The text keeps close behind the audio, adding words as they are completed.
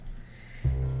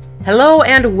Hello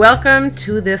and welcome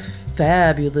to this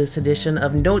fabulous edition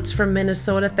of Notes from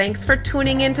Minnesota. Thanks for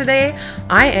tuning in today.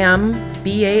 I am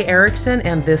B.A. Erickson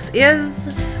and this is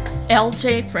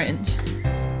LJ Fringe.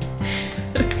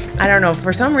 I don't know,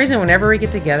 for some reason whenever we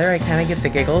get together I kind of get the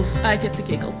giggles. I get the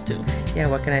giggles too. Yeah,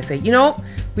 what can I say? You know,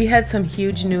 we had some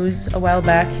huge news a while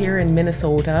back here in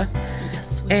Minnesota.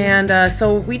 Yes, And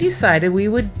so we decided we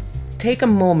would take a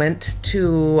moment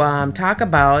to talk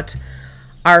about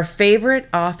our favorite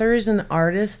authors and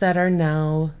artists that are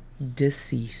now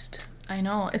deceased. I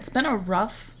know. It's been a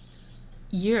rough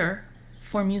year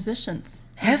for musicians.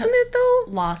 Hasn't it though?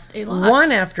 Lost a lot.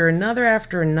 One after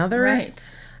another. Right.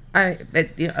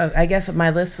 I guess my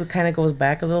list kind of goes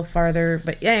back a little farther.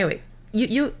 But anyway,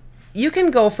 you can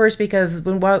go first because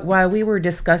while we were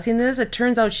discussing this, it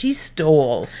turns out she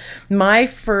stole my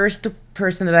first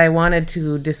person that I wanted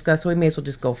to discuss. So we may as well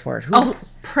just go for it.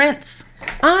 Prince.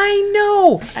 I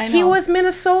know. He know. was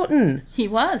Minnesotan. He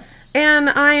was. And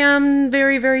I am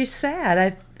very, very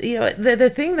sad.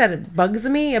 The thing that bugs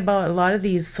me about a lot of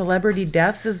these celebrity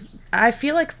deaths is I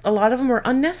feel like a lot of them are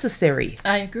unnecessary.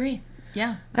 I agree.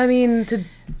 Yeah. I mean,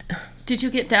 Did you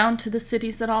get down to the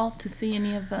cities at all to see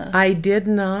any of the... I did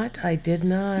not.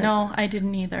 No, I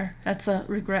didn't either. That's a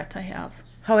regret I have.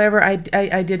 However, I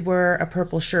did wear a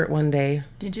purple shirt one day.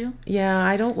 Did you? Yeah,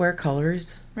 I don't wear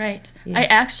colors. Right. Yeah. I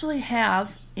actually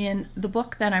have, in the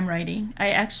book that I'm writing, I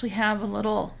actually have a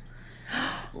little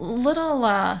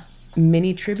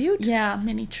Mini tribute? yeah,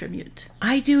 mini tribute.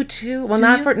 I do too. Well,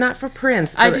 Do you? not for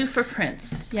Prince. I but- do for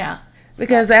Prince. Yeah.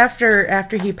 Because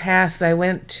after he passed, I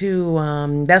went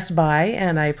to Best Buy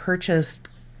and I purchased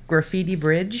Graffiti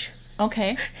Bridge.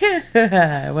 Okay.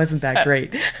 It wasn't that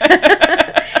great.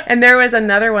 And there was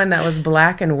another one that was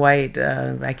black and white.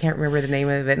 I can't remember the name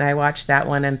of it. And I watched that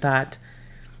one and thought,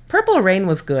 Purple Rain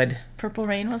was good. Purple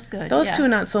Rain was good. Those yeah. two,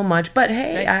 not so much. But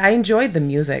hey, Right. I enjoyed the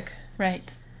music.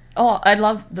 Right. Oh, I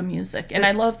love the music. And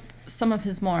I love some of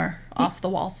his more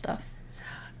off-the-wall stuff.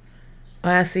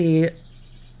 I see.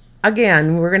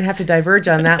 Again, we're going to have to diverge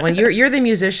on that one. You're the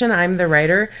musician. I'm the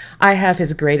writer. I have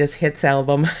his greatest hits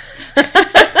album.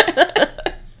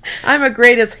 I'm a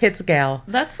greatest hits gal.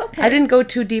 That's okay. I didn't go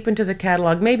too deep into the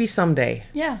catalog. Maybe someday.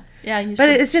 Yeah. Yeah, you But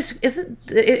should. it's just,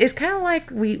 it's kind of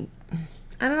like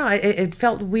I don't know. It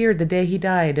felt weird the day he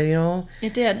died, you know?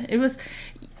 It did. It was,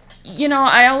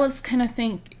 I always kind of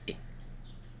think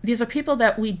these are people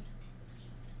that we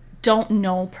don't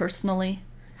know personally.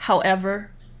 However,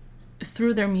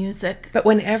 through their music. But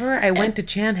whenever I went to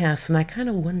Chanhassen, I kind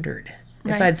of wondered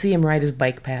if Right. I'd see him ride his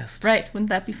bike past. Right. Wouldn't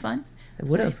that be fun? I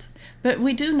would have. Right. But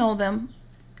we do know them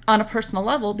on a personal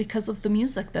level because of the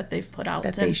music that they've put out.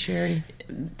 That they and shared.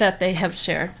 that they have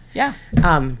shared. Yeah.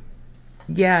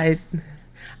 Yeah,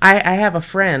 I have a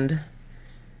friend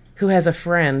who has a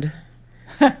friend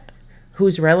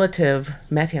whose relative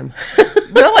met him.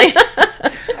 Really?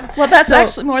 Well, that's So-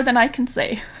 actually more than I can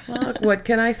say. Well, what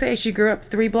can I say? She grew up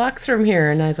 3 blocks from here,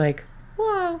 and I was like,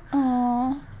 whoa.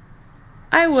 Aww.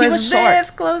 I was, was short. this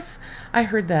close. I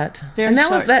heard that. Very and that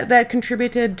short. that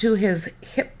contributed to his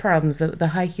hip problems, the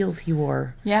high heels he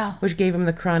wore, Yeah. which gave him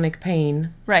the chronic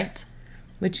pain, Right.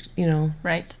 which,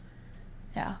 Right.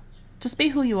 Yeah. Just be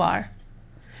who you are.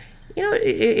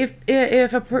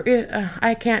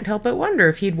 I can't help but wonder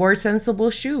if he'd wore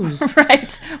sensible shoes.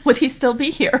 Right. Would he still be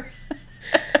here?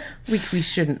 we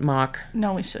shouldn't mock.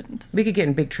 No, we shouldn't. We could get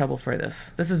in big trouble for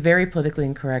this. This is very politically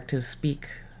incorrect to speak.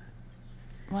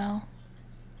 Well,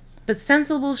 But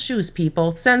sensible shoes,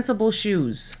 people. Sensible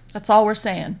shoes. that's all we're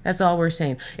saying. That's all we're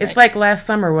saying. It's Right. like last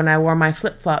summer when I wore my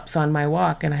flip-flops on my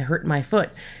walk and I hurt my foot.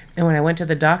 And when I went to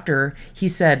the doctor, he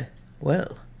said,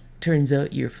 well, turns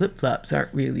out your flip-flops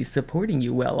aren't really supporting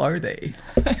you well, are they?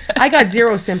 I got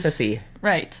zero sympathy.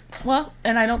 Right. Well,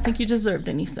 and I don't think you deserved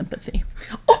any sympathy.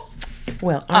 Oh,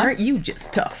 well, aren't you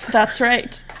just tough? That's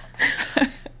right.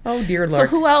 Oh, dear So Lord.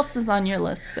 who else is on your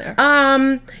list there?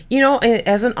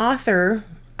 As an author,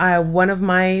 one of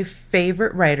my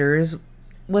favorite writers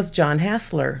was John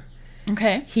Hassler.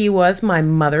 Okay. He was my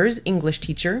mother's English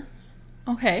teacher.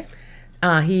 Okay.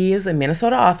 He is a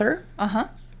Minnesota author. Uh-huh.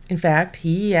 In fact,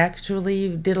 he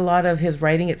actually did a lot of his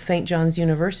writing at St. John's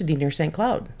University near St.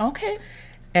 Cloud. Okay.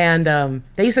 And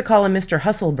they used to call him Mr.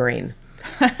 Hustlebrain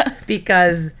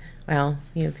because, well,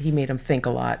 he made him think a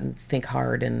lot and think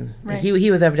hard. And Right.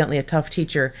 he was evidently a tough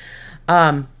teacher.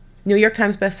 New York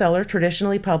Times bestseller,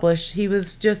 traditionally published. He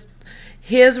was just,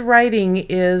 his writing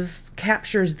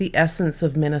captures the essence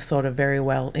of Minnesota very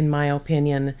well, in my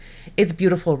opinion. It's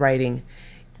beautiful writing.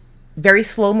 Very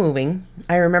slow moving.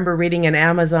 I remember reading an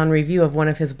Amazon review of one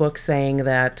of his books saying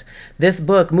that this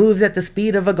book moves at the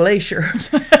speed of a glacier.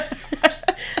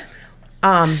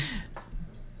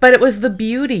 But it was the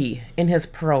beauty in his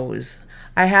prose.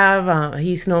 I have,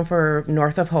 he's known for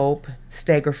North of Hope,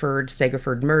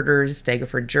 Staggerford Murders,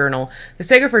 Staggerford Journal. The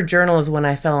Staggerford Journal is when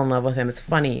I fell in love with him. It's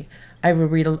funny. I would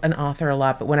read an author a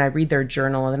lot, but when I read their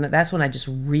journal, then that's when I just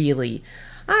really,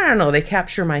 I don't know, they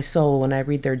capture my soul when I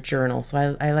read their journal.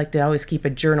 So I like to always keep a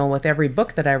journal with every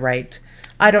book that I write.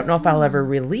 I don't know if I'll ever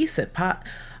release it.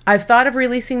 I've thought of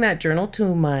releasing that journal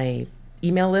to my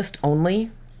email list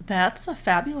only. That's a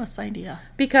fabulous idea.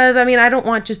 Because, I mean, I don't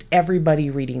want just everybody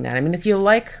reading that. I mean, if you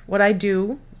like what I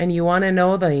do and you want to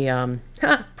know the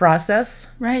process,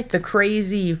 right, the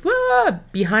crazy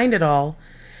behind it all,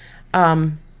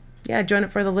 yeah, join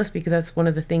up for the list because that's one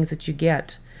of the things that you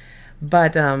get.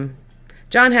 But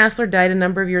John Hassler died a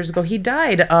number of years ago. He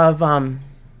died of,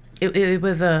 it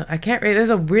was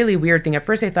a really weird thing. At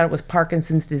first I thought it was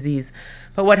Parkinson's disease.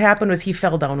 But what happened was he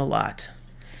fell down a lot.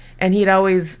 And he'd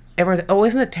always, everyone, oh,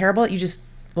 isn't it terrible?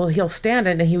 He'll stand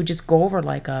and he would just go over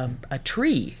like a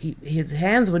tree. His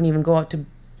hands wouldn't even go out to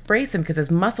brace him because his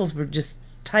muscles were just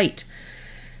tight.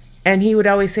 And he would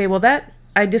always say, well, that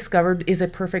I discovered is a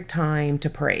perfect time to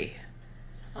pray.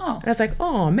 Oh. And I was like,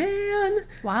 oh, man.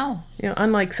 Wow. You know,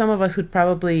 unlike some of us who'd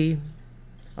probably,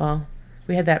 well,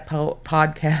 we had that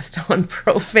podcast on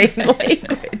profane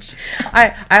language.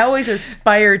 I always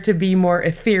aspire to be more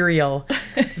ethereal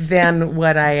than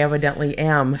what I evidently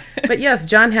am. But yes,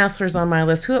 John Hassler's on my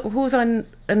list. Who's on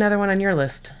another one on your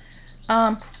list?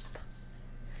 Well,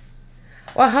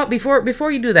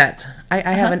 before you do that, I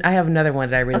have another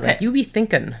one that I really like. You be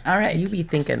thinking. All right. You be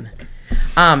thinking.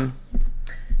 Dan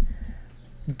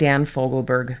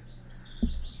Fogelberg.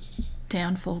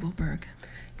 Dan Fogelberg.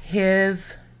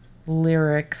 His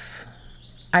lyrics,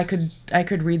 I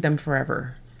could read them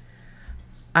forever.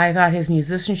 I thought his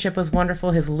musicianship was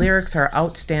wonderful. His lyrics are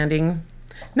outstanding.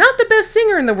 Not the best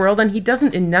singer in the world, and he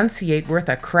doesn't enunciate worth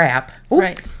a crap. Oop.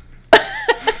 Right.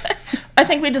 I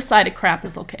think we decided crap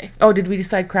is okay. Oh, did we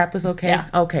decide crap was okay? Yeah.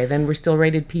 Okay, then we're still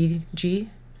rated PG?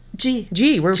 G.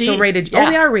 We're G. still rated... Yeah. Oh,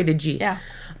 we are rated G. Yeah.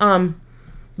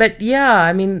 But yeah,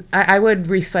 I mean, I would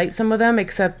recite some of them,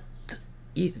 except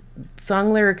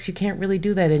song lyrics, you can't really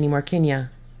do that anymore, can you?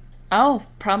 Oh,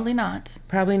 probably not.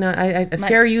 Probably not.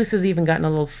 Fair use has even gotten a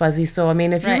little fuzzy. So, I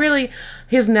mean, if you really...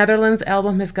 His Netherlands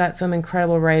album has got some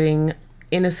incredible writing.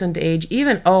 Innocent Age.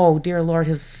 Even, oh, dear Lord,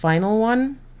 his final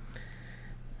one.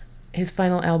 His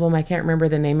final album, I can't remember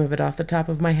the name of it off the top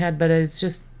of my head, but it's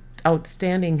just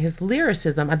outstanding. His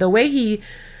lyricism. The way he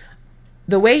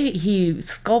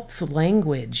sculpts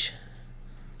language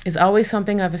is always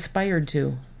something I've aspired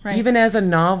to. Right. Even as a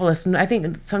novelist, I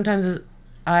think sometimes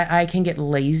I can get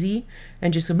lazy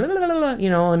and just blah, blah, blah, you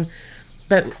know.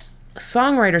 But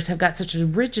songwriters have got such a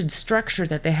rigid structure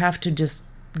that they have to just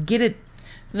get it.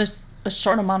 There's a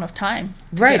short amount of time.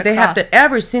 Right, they have to.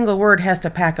 Every single word has to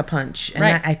pack a punch, and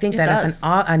I think that if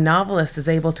a novelist is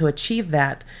able to achieve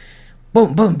that,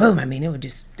 boom, boom, boom. I mean, it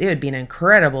would be an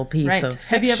incredible piece of fiction.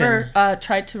 Have you ever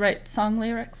tried to write song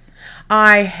lyrics?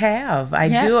 I have. I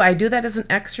do that as an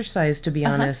exercise, to be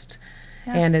honest.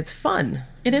 Yeah. And it's fun.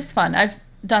 It is fun. I've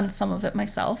done some of it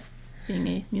myself, being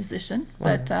a musician.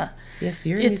 Well, but yes,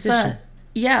 you're a musician.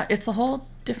 It's a whole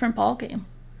different ballgame.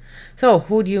 So,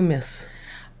 who do you miss?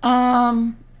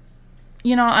 I'm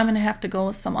going to have to go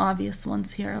with some obvious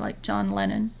ones here, like John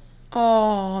Lennon.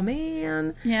 Oh,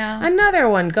 man. Yeah. Another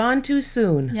one, gone too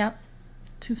soon. Yep,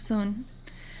 too soon.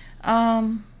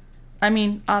 I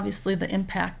mean, obviously the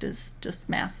impact is just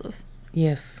massive.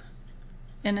 Yes.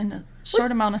 And in a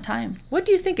short amount of time. What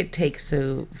do you think it takes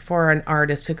for an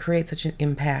artist to create such an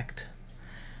impact?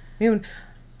 I mean,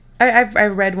 I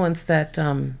read once that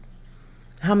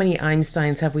how many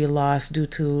Einsteins have we lost due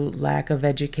to lack of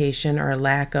education or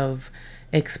lack of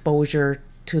exposure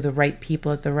to the right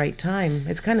people at the right time?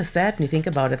 It's kind of sad when you think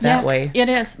about it that way. It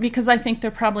is, because I think there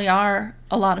probably are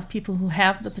a lot of people who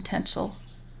have the potential,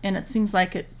 and it seems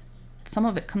like some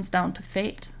of it comes down to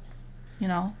fate, you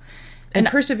know. And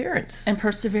perseverance. And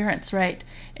perseverance, right.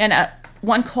 And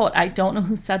one quote, I don't know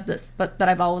who said this, but that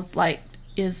I've always liked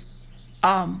is,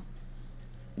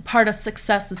 part of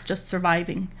success is just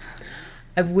surviving.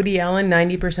 Of Woody Allen,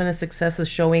 90% of success is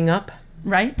showing up.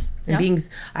 Right. And being,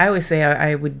 I always say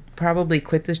I would probably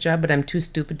quit this job, but I'm too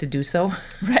stupid to do so.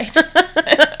 Right.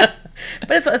 But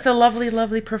it's a lovely,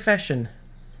 lovely profession.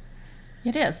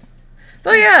 It is.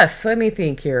 So yes, let me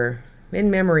think here.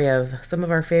 In memory of some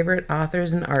of our favorite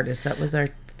authors and artists. That was our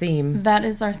theme. That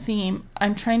is our theme.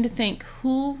 I'm trying to think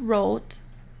who wrote,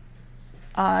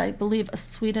 I believe, a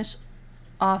Swedish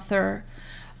author,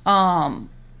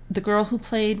 the girl who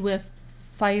played with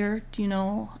fire. Do you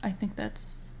know? I think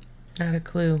that's... Not a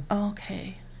clue.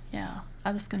 Okay. Yeah.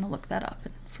 I was going to look that up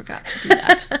and forgot to do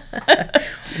that.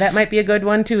 That might be a good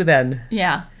one too then.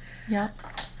 Yeah.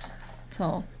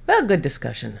 So, well, good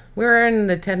discussion. We're in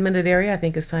the 10-minute area. I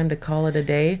think it's time to call it a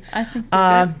day. I think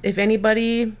we're good. If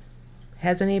anybody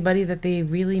has anybody that they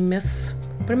really miss,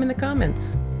 put them in the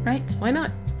comments. Right. Why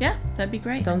not? Yeah, that'd be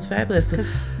great. Sounds fabulous.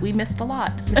 Because we missed a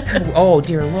lot. Oh,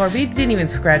 dear Lord. We didn't even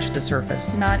scratch the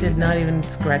surface. Not even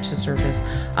scratch the surface.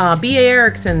 B.A.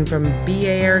 Erickson from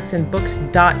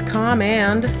BAEricksonBooks.com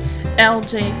and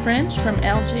LJ Fringe from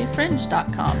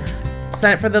LJFringe.com.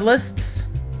 Sign up for the lists.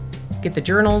 Get the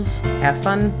journals. Have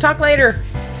fun. Talk later.